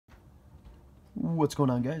What's going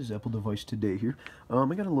on, guys? Apple device today here. I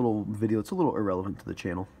got a little video. It's a little irrelevant to the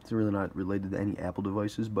channel. It's really not related to any Apple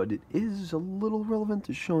devices, but it is a little relevant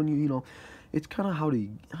to showing you, it's kind of how to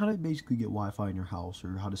basically get Wi-Fi in your house,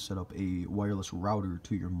 or how to set up a wireless router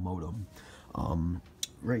to your modem.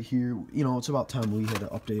 Right here, it's about time we had to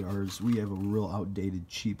update ours. We have a real outdated,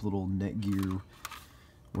 cheap little Netgear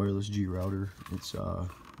wireless G router. It's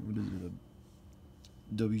what is it?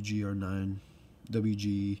 A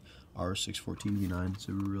WGR614V9. It's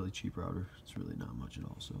a really cheap router. It's really not much at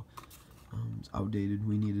all. So it's outdated.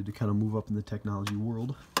 We needed to kind of move up in the technology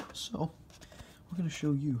world. So we're going to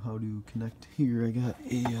show you how to connect here. I got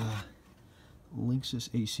a Linksys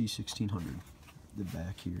AC1600. The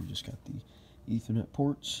back here just got the Ethernet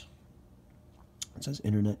ports. It says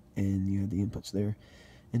internet, and you have the inputs there,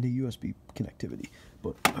 and a USB connectivity.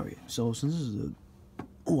 But alright, so since this is a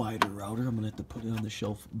wider router, I'm gonna have to put it on the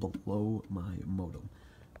shelf below my modem.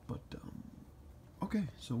 But okay,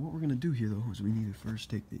 so what we're gonna do here though is we need to first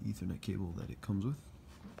take the Ethernet cable that it comes with.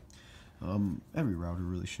 Every router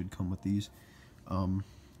really should come with these. We're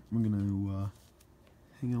gonna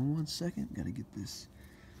hang on one second. Gotta get this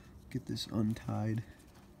untied.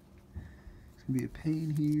 It's gonna be a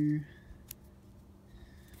pain here.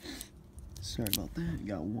 Sorry about that. You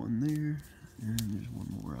got one there, and there's one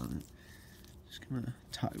more on it. Just gonna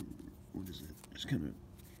tie. What is it? Just gonna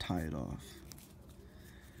tie it off.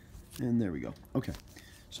 And there we go. Okay.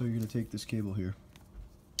 So you're gonna take this cable here.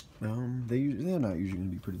 They're not usually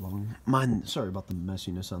gonna be pretty long. Mine. Sorry about the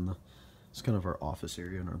messiness on the. It's kind of our office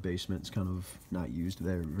area in our basement. It's kind of not used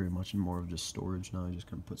very much, and more of just storage now. I just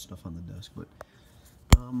kind of put stuff on the desk, but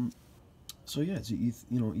so yeah, it's a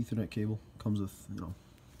Ethernet cable. Comes with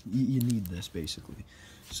you need this basically.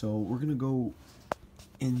 So we're gonna go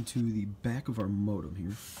into the back of our modem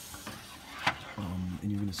here, and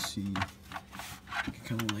you're gonna see you can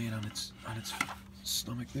kind of lay it on its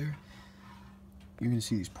stomach there. You're gonna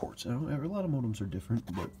see these ports. A lot of modems are different,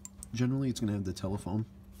 but generally it's gonna have the telephone,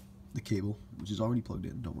 the cable, which is already plugged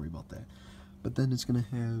in. Don't worry about that. But then it's gonna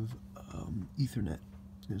have Ethernet.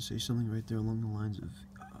 It's gonna say something right there along the lines of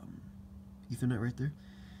Ethernet right there.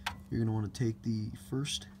 You're gonna want to take the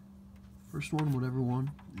first one, whatever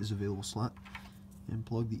one is available slot, and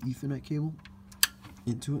plug the Ethernet cable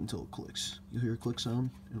into it until it clicks. You'll hear a click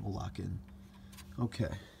sound, and it will lock in. Okay.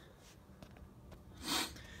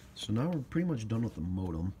 So now we're pretty much done with the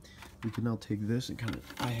modem. We can now take this and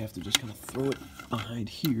I have to just kind of throw it behind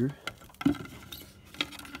here.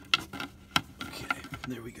 Okay,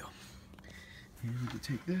 there we go. And we can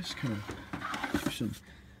take this, kind of do some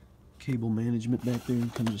cable management back there,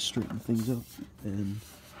 and kind of just straighten things up. And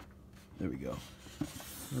there we go.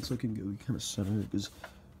 That's looking good. We kind of center it because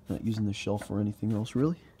I'm not using the shelf or anything else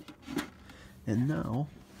really. And now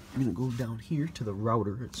I'm going to go down here to the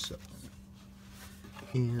router itself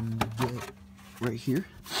and get right here,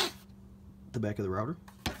 the back of the router.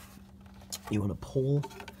 You want to pull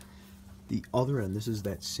the other end. This is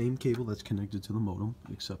that same cable that's connected to the modem,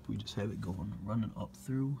 except we just have it running up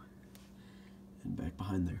through and back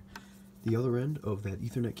behind there. The other end of that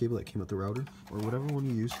Ethernet cable that came with the router, or whatever one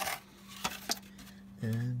you use,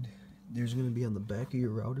 and there's going to be on the back of your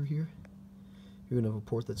router here, you're going to have a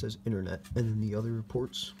port that says internet, and then the other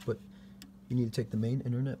ports, but you need to take the main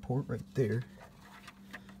internet port right there,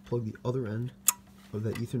 plug the other end of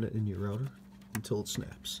that Ethernet in your router until it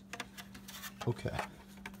snaps. Okay,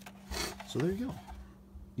 so there you go.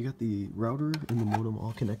 You got the router and the modem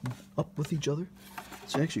all connected up with each other.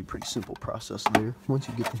 It's actually a pretty simple process there once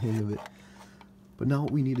you get the hang of it. But now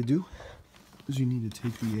what we need to do is you need to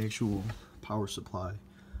take the actual power supply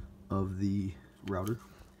of the router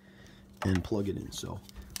and plug it in. So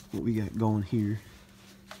what we got going here,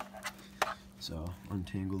 so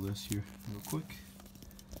untangle this here real quick.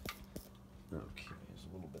 Okay, there's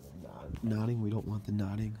a little bit of nodding. We don't want the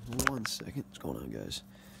nodding. 1 second. What's going on, guys?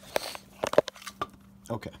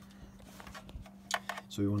 Okay.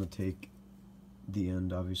 So we want to take the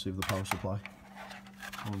end, obviously, of the power supply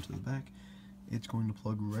onto the back. It's going to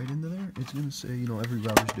plug right into there. It's going to say, every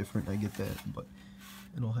router's different. I get that, but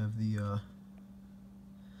it'll have the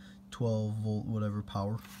 12 volt whatever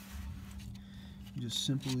power. You just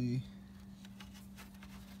simply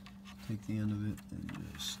take the end of it and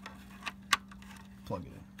just plug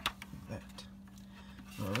it in like that.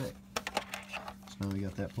 All right. So now we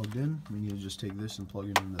got that plugged in. We need to just take this and plug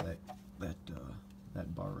it into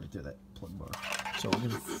that bar right there, that plug bar. So we're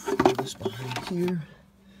gonna throw this behind here.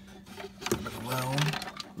 Well,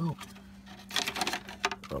 oh,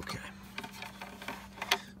 okay.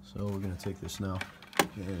 So we're gonna take this now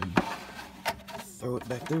and throw it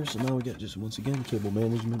back there. So now we got just once again cable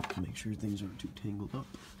management to make sure things aren't too tangled up.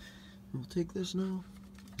 We'll take this now.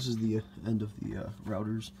 This is the end of the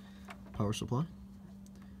router's power supply.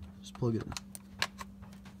 Just plug it in.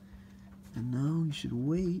 And now you should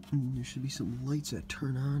wait, and there should be some lights that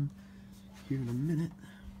turn on here in a minute.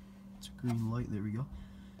 It's a green light, there we go.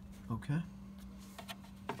 Okay.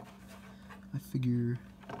 I figure...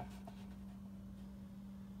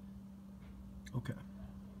 Okay.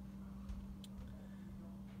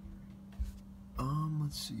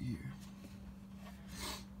 Let's see here.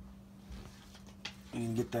 You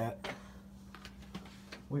can get that.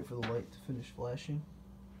 Wait for the light to finish flashing.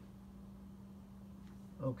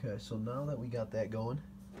 Okay, so now that we got that going,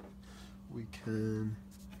 we can,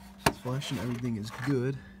 it's flashing, everything is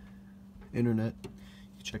good. Internet,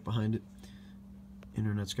 you check behind it.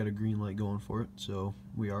 Internet's got a green light going for it, so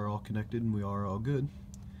we are all connected and we are all good.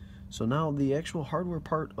 So now the actual hardware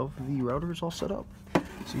part of the router is all set up.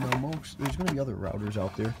 So now there's going to be other routers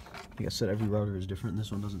out there. Like I said, every router is different, and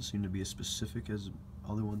this one doesn't seem to be as specific as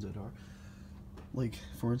other ones that are. Like,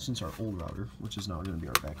 for instance, our old router, which is now going to be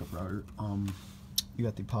our backup router. You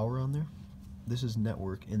got the power on there. This is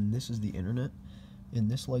network, and this is the internet. And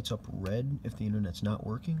this lights up red if the internet's not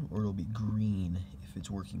working, or it'll be green if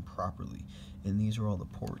it's working properly. And these are all the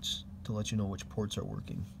ports to let you know which ports are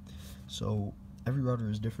working. So every router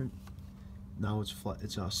is different. Now it's flat.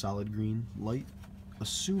 It's a solid green light,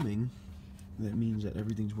 assuming that means that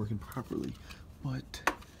everything's working properly.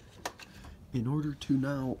 But in order to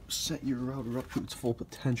now set your router up to its full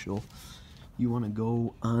potential, you want to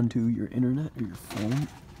go onto your internet or your phone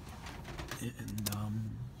and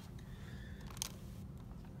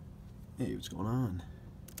hey, what's going on?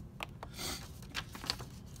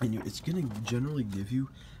 And it's gonna generally give you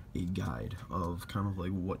a guide of kind of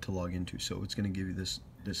like what to log into. So it's gonna give you this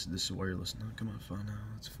wireless. Now, come on, phone. Now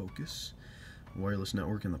let's focus. Wireless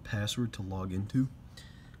network and the password to log into.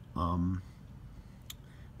 And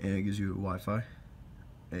it gives you a Wi-Fi,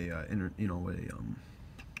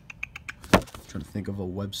 trying to think of a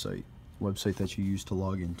website that you use to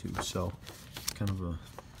log into. So kind of a,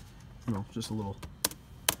 just a little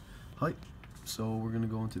hype. So we're gonna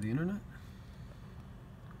go into the internet,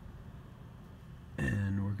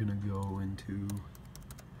 and we're gonna go into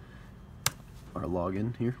our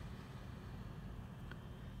login here.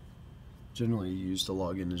 Generally used to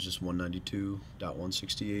log in is just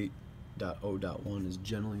 192.168.0.1 is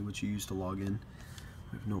generally what you use to log in.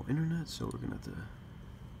 We have no internet, so we're gonna have to.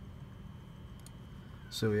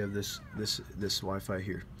 So we have this Wi-Fi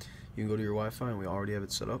here. You can go to your Wi-Fi, and we already have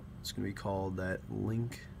it set up. It's gonna be called that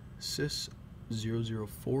Linksys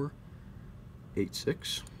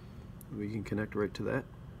 00486. We can connect right to that.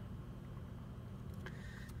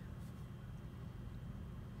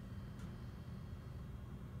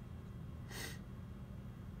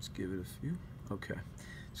 Let's give it a few. Okay,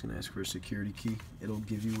 it's gonna ask for a security key. It'll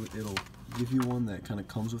give you one that kind of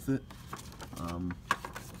comes with it.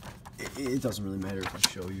 It doesn't really matter if I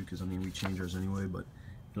show you, because I mean we change ours anyway, but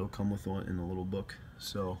it'll come with one in a little book.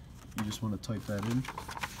 So you just want to type that in.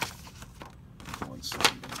 One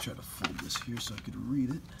second, I'm gonna try to fold this here so I could read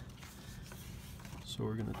it. So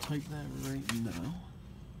we're gonna type that right now.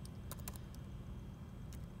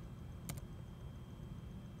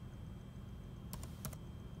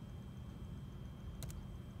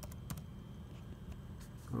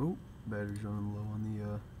 Oh, battery's running low on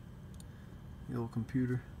the old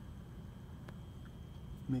computer.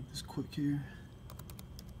 Make this quick here.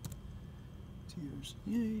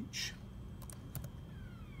 TRCH.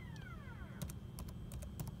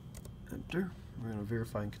 Enter. We're going to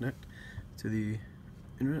verify and connect to the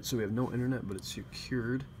internet. So we have no internet, but it's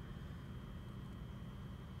secured.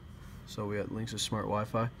 So we got Linksys Smart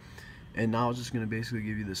Wi-Fi. And now it's just going to basically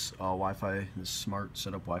give you this Wi-Fi, this smart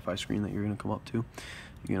setup Wi-Fi screen that you're going to come up to.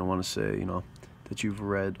 You're going to want to say, that you've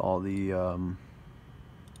read all the,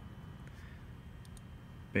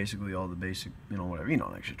 basically all the basic, whatever. You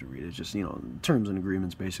don't actually have to read it. It's just, terms and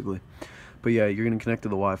agreements, basically. But yeah, you're going to connect to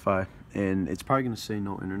the Wi-Fi, and it's probably going to say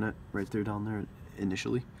no internet right there down there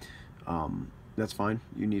initially. That's fine.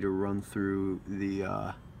 You need to run through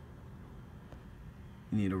the,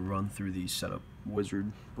 setup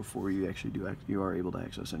wizard before you actually you are able to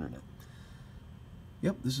access internet.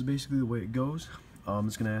 Yep, this is basically the way it goes.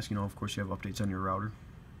 It's going to ask, of course you have updates on your router.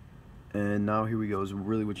 And now here we go, is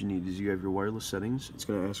really what you need is you have your wireless settings. It's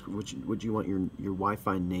going to ask what you want your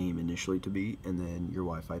Wi-Fi name initially to be, and then your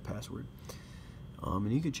Wi-Fi password.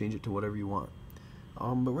 And you can change it to whatever you want.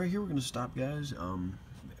 But right here we're going to stop, guys.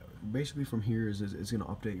 Basically from here it's going to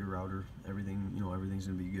update your router. Everything, everything's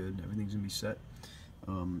going to be good. Everything's going to be set.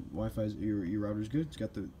 Wi-Fi's your router's good. It's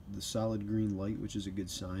got the solid green light, which is a good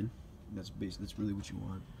sign. That's really what you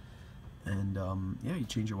want. And yeah, you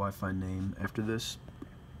change your Wi-Fi name. After this,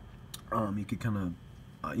 you could kind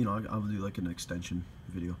of, you know, I'll do like an extension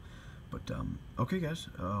video. But okay, guys.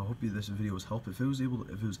 Hope this video was help. If it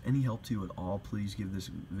was any help to you at all, please give this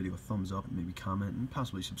video a thumbs up, maybe comment, and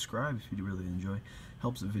possibly subscribe if you really enjoy.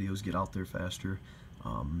 Helps the videos get out there faster.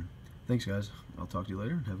 Thanks, guys. I'll talk to you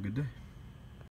later, and have a good day.